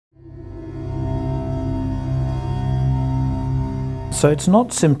So it's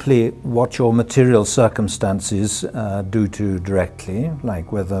not simply what your material circumstances do to you directly,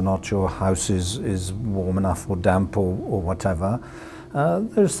 like whether or not your house is warm enough or damp or whatever.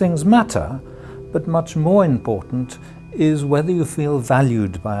 Those things matter, but much more important is whether you feel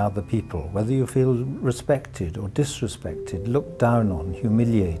valued by other people, whether you feel respected or disrespected, looked down on,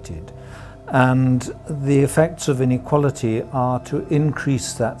 humiliated. And the effects of inequality are to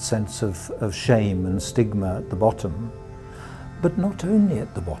increase that sense of shame and stigma at the bottom. But not only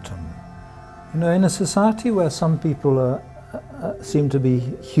at the bottom. You know, in a society where some people seem to be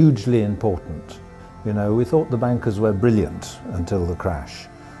hugely important, you know, we thought the bankers were brilliant until the crash.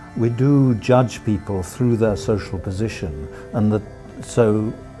 We do judge people through their social position, and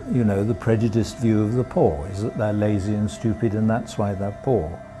so, you know, the prejudiced view of the poor is that they're lazy and stupid and that's why they're poor.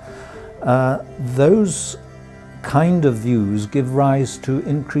 Those kind of views give rise to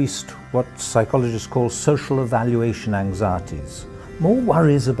increased what psychologists call social evaluation anxieties. More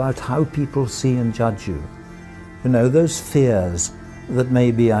worries about how people see and judge you. You know, those fears that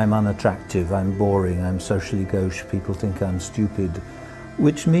maybe I'm unattractive, I'm boring, I'm socially gauche, people think I'm stupid,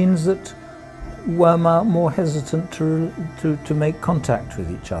 which means that we're more hesitant to make contact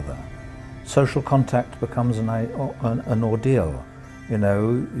with each other. Social contact becomes an ordeal. You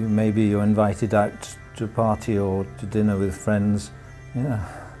know, maybe you're invited out to a party or to dinner with friends. Yeah,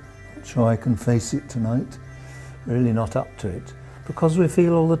 not sure I can face it tonight. Really not up to it. Because we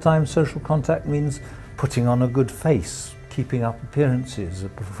feel all the time social contact means putting on a good face, keeping up appearances, a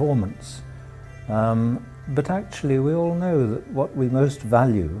performance. But actually we all know that what we most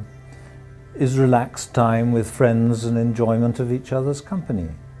value is relaxed time with friends and enjoyment of each other's company.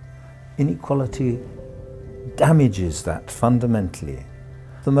 Inequality damages that fundamentally.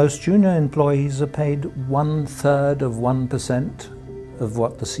 The most junior employees are paid 1/3 of 1% of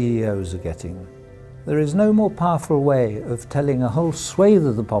what the CEOs are getting. There is no more powerful way of telling a whole swathe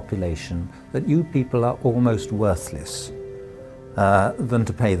of the population that you people are almost worthless than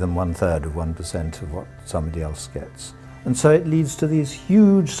to pay them 1/3 of 1% of what somebody else gets. And so it leads to these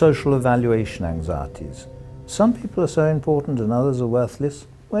huge social evaluation anxieties. Some people are so important and others are worthless.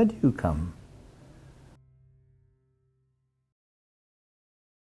 Where do you come?